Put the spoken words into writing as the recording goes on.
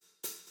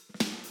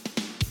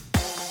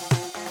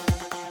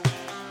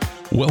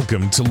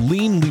Welcome to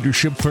Lean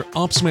Leadership for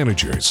Ops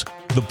Managers,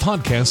 the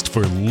podcast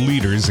for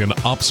leaders in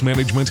ops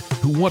management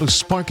who want to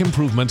spark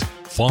improvement,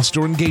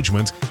 foster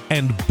engagement,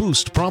 and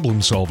boost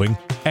problem solving,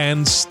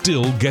 and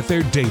still get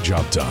their day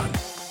job done.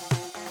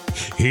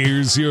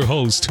 Here's your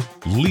host,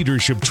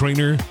 leadership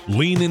trainer,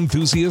 lean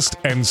enthusiast,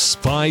 and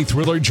spy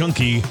thriller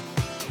junkie,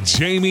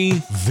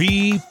 Jamie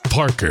V.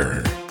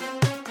 Parker.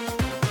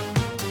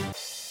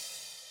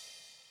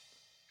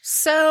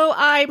 So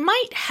I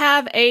might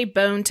have a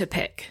bone to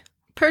pick,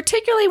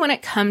 particularly when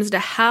it comes to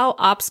how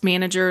ops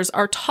managers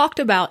are talked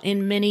about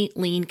in many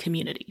lean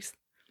communities.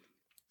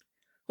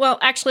 Well,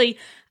 actually,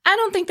 I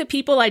don't think the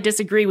people I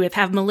disagree with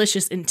have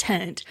malicious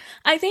intent.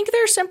 I think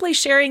they're simply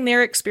sharing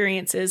their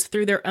experiences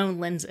through their own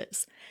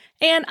lenses.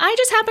 And I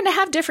just happen to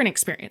have different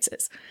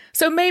experiences.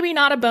 So maybe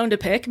not a bone to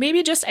pick,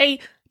 maybe just a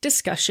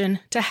discussion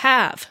to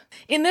have.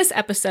 In this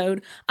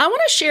episode, I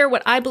want to share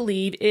what I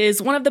believe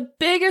is one of the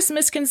biggest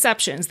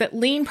misconceptions that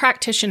lean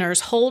practitioners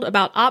hold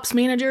about ops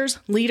managers,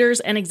 leaders,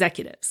 and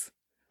executives.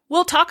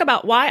 We'll talk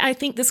about why I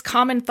think this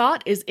common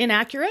thought is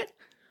inaccurate,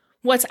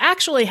 what's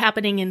actually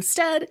happening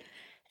instead,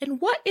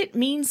 and what it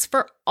means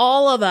for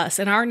all of us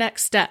in our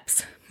next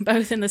steps,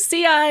 both in the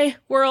CI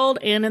world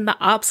and in the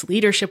ops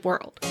leadership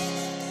world.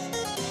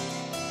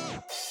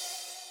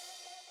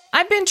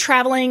 I've been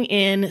traveling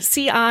in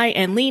CI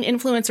and lean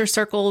influencer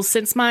circles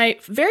since my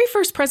very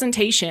first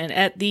presentation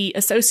at the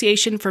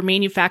Association for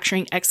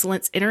Manufacturing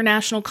Excellence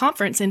International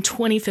Conference in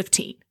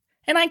 2015.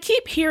 And I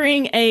keep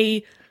hearing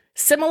a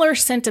similar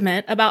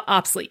sentiment about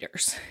ops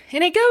leaders.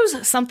 And it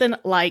goes something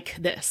like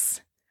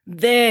this.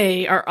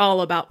 They are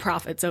all about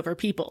profits over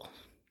people.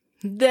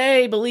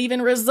 They believe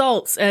in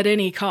results at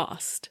any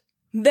cost.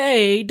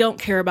 They don't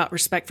care about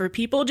respect for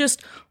people,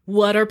 just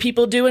what are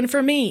people doing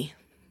for me?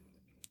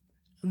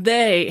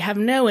 They have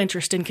no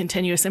interest in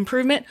continuous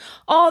improvement.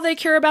 All they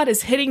care about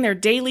is hitting their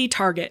daily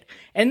target,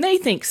 and they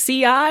think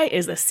CI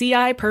is a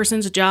CI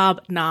person's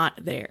job,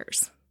 not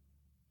theirs.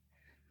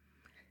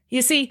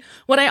 You see,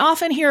 what I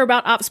often hear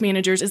about ops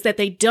managers is that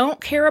they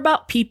don't care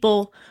about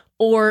people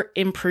or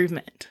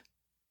improvement.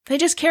 They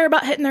just care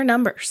about hitting their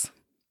numbers.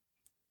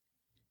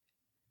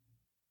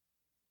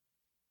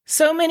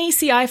 So many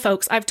CI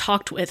folks I've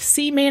talked with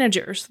see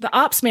managers, the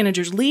ops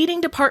managers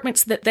leading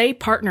departments that they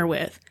partner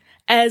with,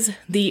 as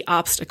the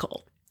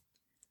obstacle.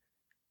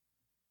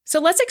 So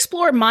let's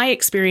explore my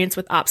experience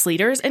with ops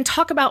leaders and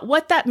talk about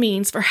what that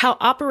means for how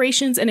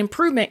operations and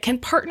improvement can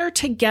partner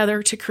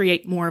together to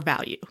create more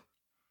value.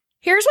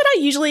 Here's what I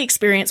usually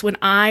experience when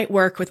I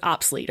work with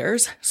ops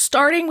leaders,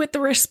 starting with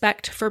the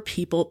respect for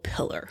people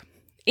pillar.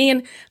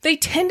 And they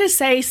tend to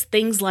say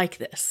things like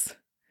this.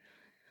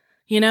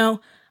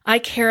 I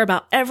care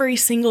about every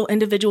single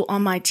individual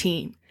on my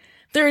team.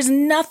 There is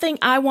nothing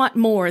I want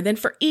more than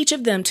for each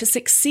of them to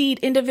succeed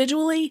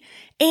individually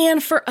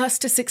and for us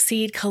to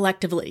succeed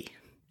collectively.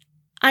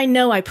 I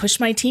know I push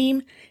my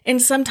team, and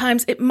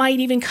sometimes it might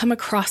even come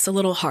across a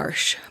little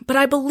harsh, but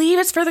I believe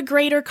it's for the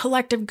greater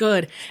collective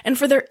good and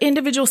for their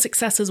individual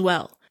success as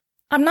well.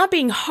 I'm not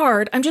being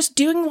hard, I'm just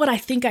doing what I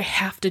think I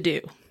have to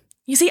do.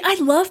 You see, I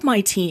love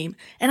my team,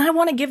 and I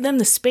want to give them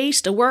the space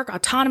to work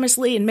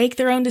autonomously and make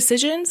their own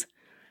decisions.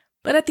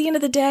 But at the end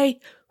of the day,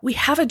 we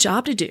have a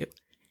job to do.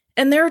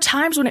 And there are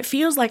times when it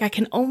feels like I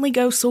can only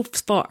go so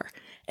far,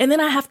 and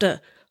then I have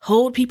to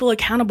hold people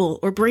accountable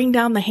or bring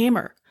down the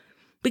hammer,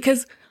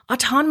 because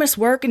autonomous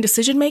work and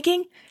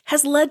decision-making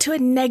has led to a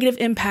negative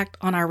impact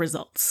on our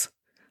results.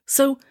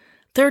 So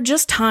there are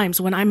just times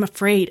when I'm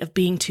afraid of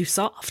being too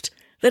soft,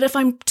 that if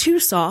I'm too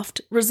soft,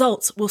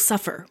 results will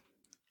suffer.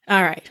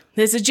 All right,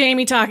 this is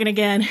Jamie talking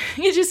again.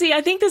 You see,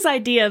 I think this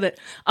idea that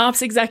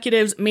ops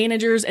executives,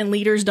 managers, and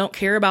leaders don't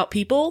care about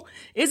people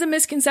is a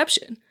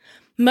misconception.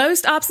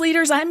 Most ops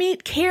leaders I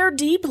meet care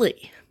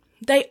deeply.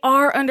 They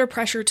are under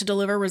pressure to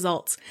deliver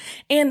results.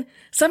 And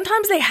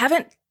sometimes they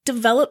haven't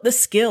developed the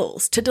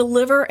skills to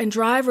deliver and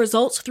drive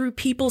results through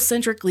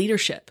people-centric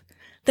leadership.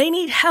 They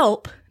need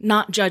help,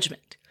 not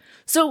judgment.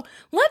 So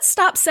let's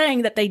stop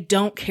saying that they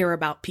don't care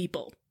about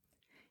people.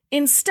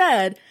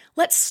 Instead,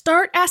 let's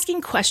start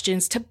asking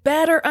questions to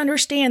better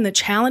understand the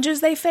challenges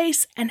they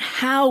face and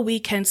how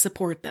we can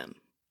support them.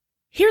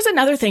 Here's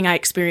another thing I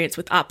experience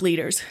with op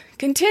leaders,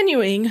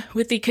 continuing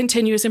with the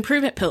continuous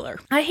improvement pillar.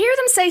 I hear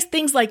them say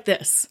things like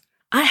this.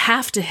 I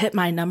have to hit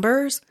my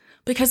numbers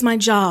because my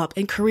job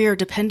and career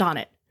depend on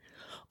it.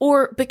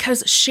 Or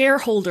because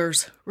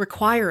shareholders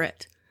require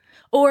it.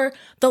 Or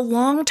the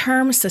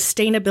long-term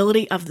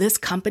sustainability of this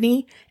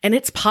company and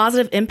its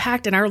positive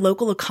impact in our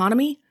local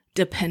economy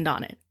depend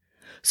on it.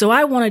 So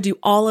I want to do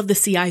all of the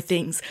CI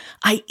things.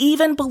 I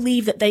even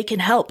believe that they can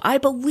help. I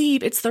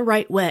believe it's the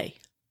right way.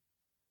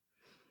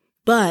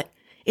 But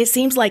it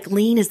seems like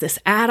lean is this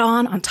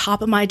add-on on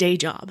top of my day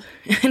job.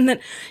 And that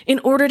in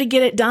order to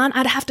get it done,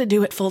 I'd have to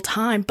do it full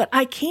time, but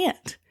I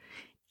can't.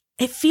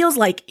 It feels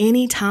like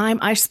any time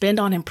I spend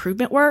on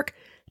improvement work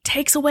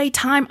takes away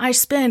time I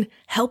spend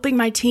helping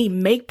my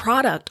team make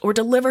product or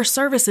deliver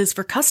services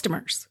for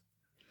customers.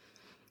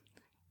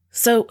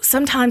 So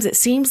sometimes it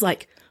seems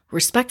like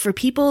respect for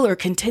people, or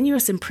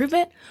continuous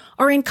improvement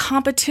are in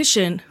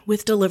competition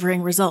with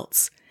delivering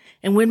results.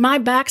 And when my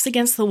back's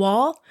against the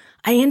wall,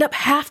 I end up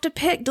have to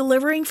pick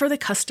delivering for the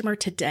customer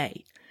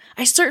today.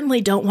 I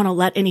certainly don't want to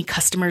let any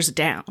customers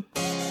down.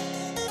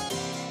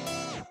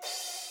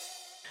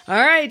 All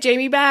right,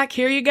 Jamie back.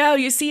 Here you go.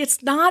 You see,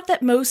 it's not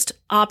that most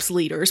ops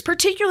leaders,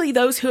 particularly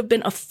those who have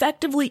been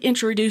effectively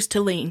introduced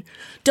to lean,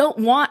 don't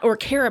want or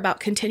care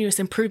about continuous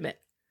improvement.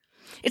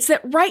 It's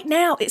that right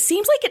now, it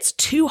seems like it's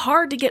too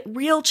hard to get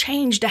real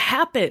change to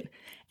happen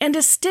and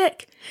to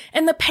stick,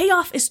 and the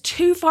payoff is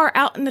too far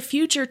out in the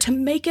future to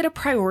make it a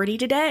priority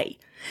today.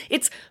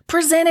 It's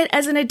presented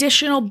as an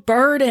additional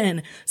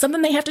burden,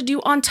 something they have to do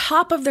on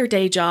top of their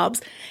day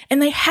jobs,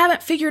 and they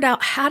haven't figured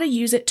out how to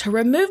use it to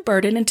remove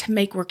burden and to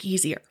make work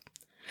easier.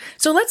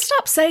 So let's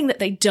stop saying that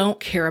they don't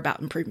care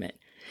about improvement.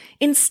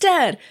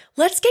 Instead,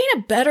 let's gain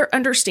a better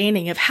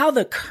understanding of how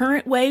the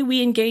current way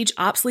we engage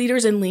ops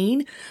leaders in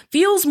lean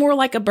feels more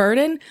like a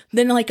burden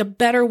than like a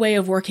better way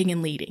of working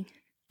and leading,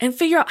 and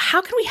figure out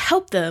how can we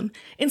help them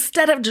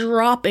instead of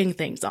dropping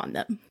things on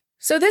them.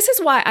 So this is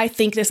why I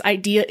think this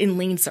idea in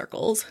lean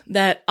circles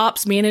that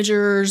ops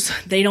managers,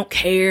 they don't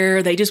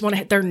care, they just want to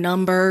hit their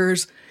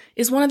numbers,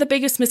 is one of the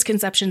biggest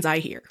misconceptions I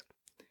hear.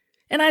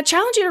 And I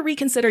challenge you to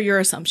reconsider your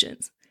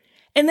assumptions.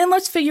 And then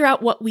let's figure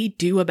out what we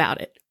do about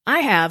it. I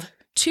have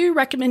 2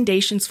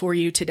 recommendations for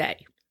you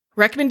today.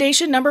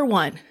 Recommendation number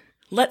 1,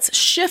 let's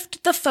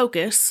shift the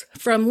focus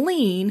from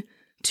lean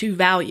to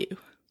value,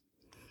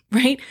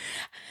 right?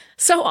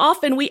 So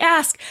often we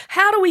ask,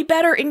 how do we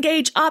better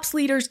engage ops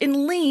leaders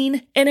in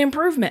lean and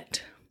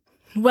improvement?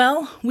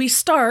 Well, we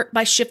start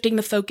by shifting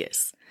the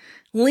focus.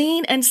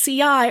 Lean and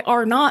CI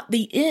are not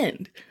the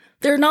end.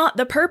 They're not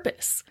the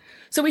purpose.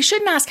 So we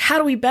shouldn't ask, how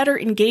do we better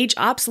engage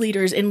ops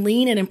leaders in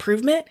lean and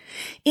improvement?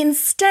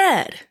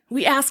 Instead,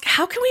 we ask,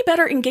 how can we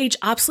better engage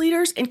ops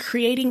leaders in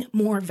creating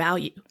more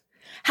value?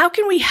 How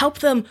can we help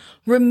them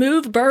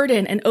remove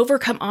burden and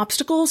overcome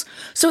obstacles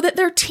so that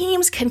their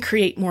teams can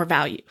create more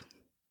value?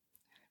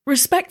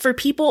 Respect for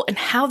people and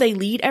how they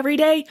lead every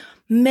day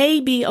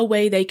may be a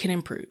way they can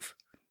improve.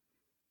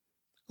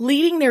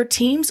 Leading their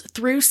teams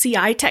through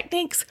CI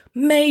techniques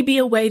may be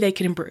a way they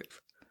can improve.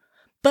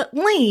 But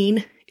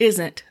lean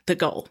isn't the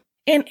goal.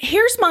 And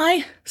here's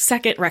my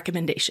second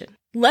recommendation.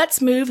 Let's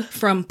move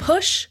from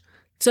push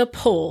to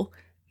pull,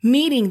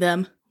 meeting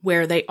them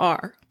where they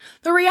are.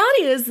 The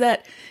reality is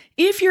that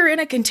if you're in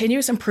a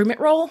continuous improvement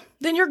role,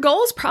 then your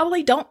goals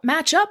probably don't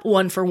match up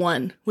one for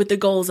one with the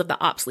goals of the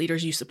ops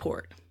leaders you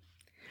support.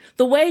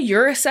 The way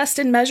you're assessed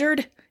and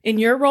measured in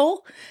your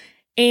role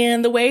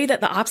and the way that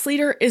the ops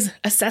leader is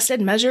assessed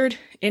and measured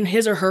in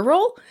his or her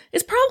role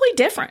is probably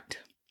different.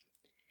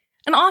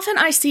 And often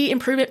I see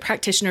improvement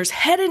practitioners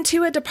head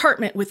into a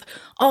department with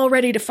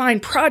already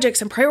defined projects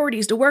and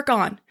priorities to work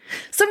on.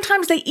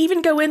 Sometimes they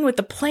even go in with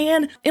the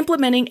plan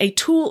implementing a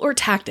tool or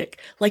tactic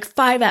like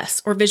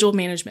 5S or visual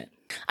management.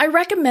 I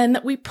recommend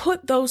that we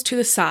put those to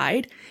the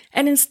side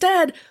and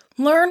instead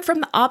learn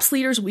from the ops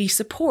leaders we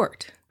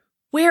support.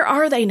 Where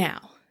are they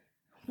now?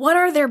 What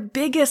are their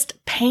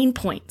biggest pain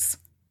points?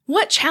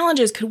 What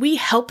challenges could we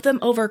help them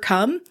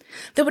overcome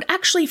that would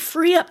actually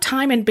free up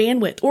time and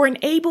bandwidth or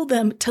enable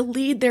them to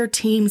lead their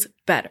teams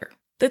better?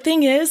 The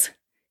thing is,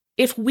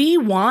 if we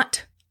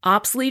want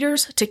ops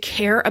leaders to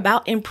care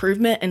about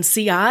improvement and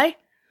CI,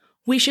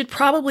 we should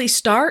probably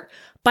start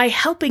by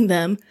helping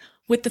them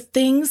with the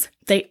things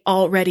they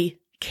already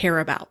care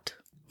about.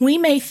 We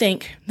may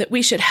think that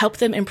we should help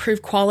them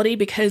improve quality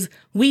because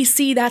we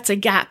see that's a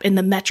gap in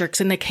the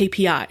metrics and the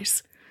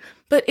KPIs.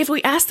 But if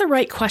we ask the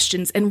right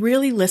questions and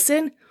really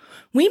listen,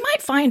 we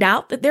might find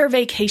out that their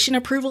vacation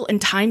approval and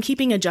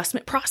timekeeping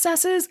adjustment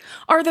processes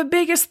are the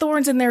biggest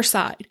thorns in their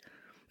side.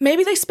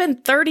 Maybe they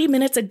spend 30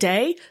 minutes a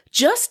day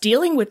just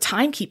dealing with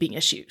timekeeping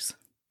issues.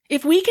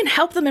 If we can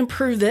help them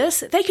improve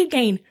this, they could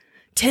gain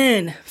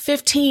 10,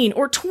 15,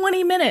 or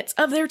 20 minutes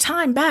of their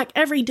time back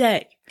every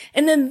day.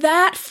 And then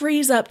that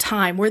frees up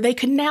time where they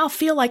could now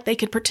feel like they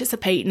could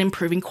participate in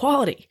improving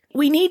quality.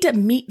 We need to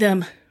meet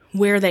them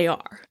where they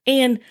are.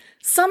 And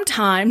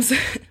sometimes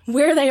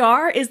where they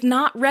are is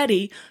not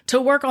ready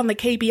to work on the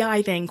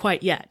KPI thing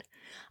quite yet.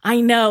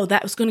 I know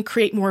that was going to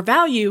create more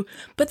value,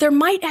 but there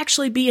might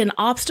actually be an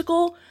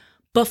obstacle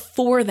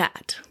before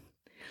that.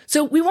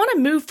 So we want to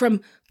move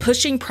from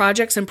pushing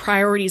projects and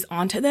priorities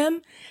onto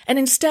them and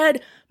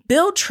instead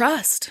build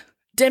trust,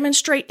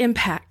 demonstrate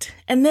impact,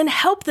 and then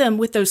help them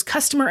with those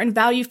customer and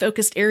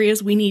value-focused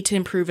areas we need to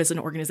improve as an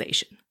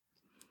organization.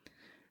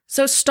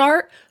 So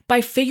start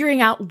by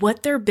figuring out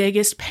what their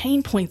biggest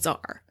pain points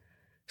are.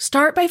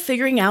 Start by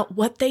figuring out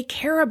what they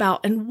care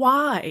about and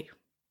why.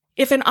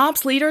 If an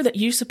ops leader that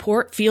you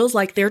support feels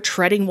like they're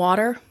treading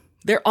water,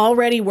 they're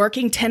already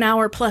working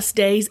 10-hour plus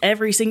days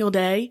every single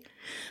day,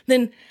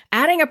 then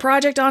adding a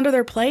project onto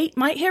their plate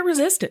might hit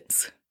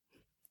resistance.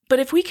 But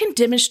if we can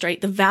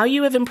demonstrate the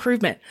value of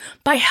improvement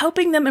by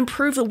helping them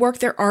improve the work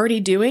they're already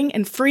doing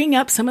and freeing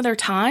up some of their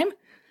time,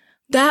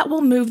 that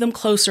will move them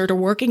closer to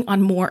working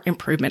on more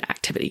improvement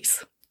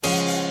activities.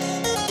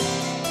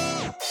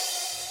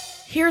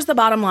 Here's the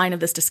bottom line of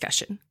this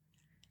discussion.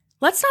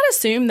 Let's not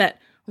assume that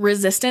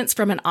resistance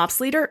from an ops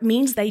leader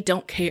means they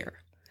don't care.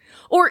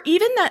 Or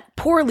even that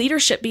poor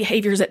leadership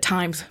behaviors at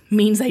times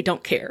means they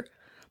don't care.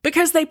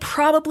 Because they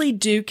probably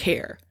do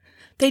care.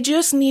 They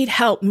just need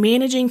help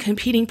managing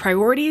competing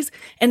priorities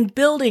and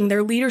building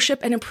their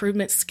leadership and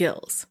improvement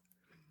skills.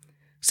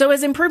 So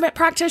as improvement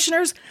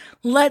practitioners,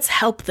 let's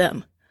help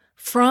them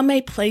from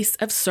a place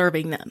of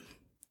serving them.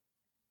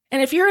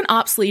 And if you're an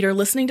ops leader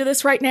listening to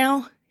this right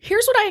now,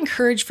 here's what I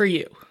encourage for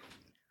you.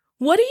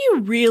 What do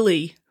you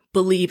really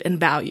believe and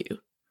value?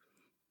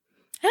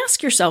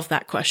 Ask yourself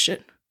that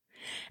question.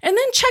 And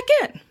then check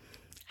in.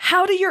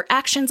 How do your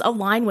actions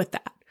align with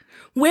that?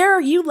 Where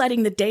are you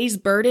letting the day's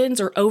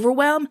burdens or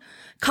overwhelm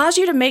cause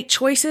you to make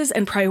choices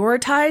and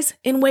prioritize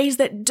in ways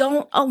that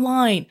don't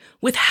align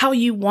with how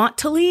you want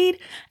to lead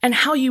and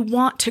how you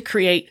want to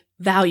create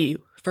value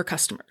for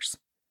customers?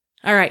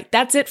 All right,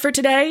 that's it for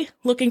today.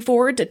 Looking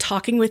forward to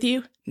talking with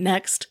you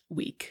next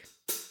week.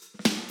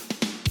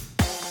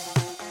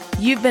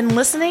 You've been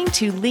listening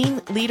to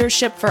Lean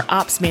Leadership for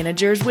Ops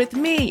Managers with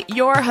me,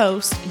 your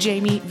host,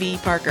 Jamie V.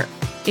 Parker.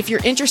 If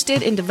you're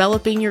interested in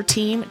developing your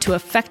team to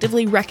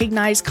effectively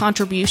recognize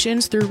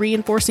contributions through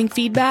reinforcing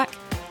feedback,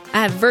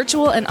 I have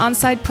virtual and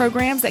on-site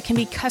programs that can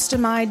be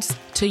customized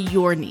to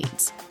your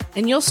needs,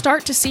 and you'll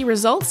start to see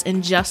results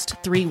in just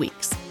 3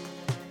 weeks.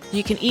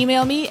 You can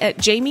email me at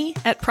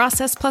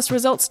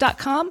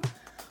jamie@processplusresults.com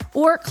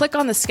or click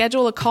on the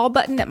Schedule a Call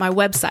button at my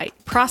website,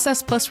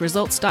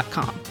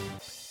 processplusresults.com.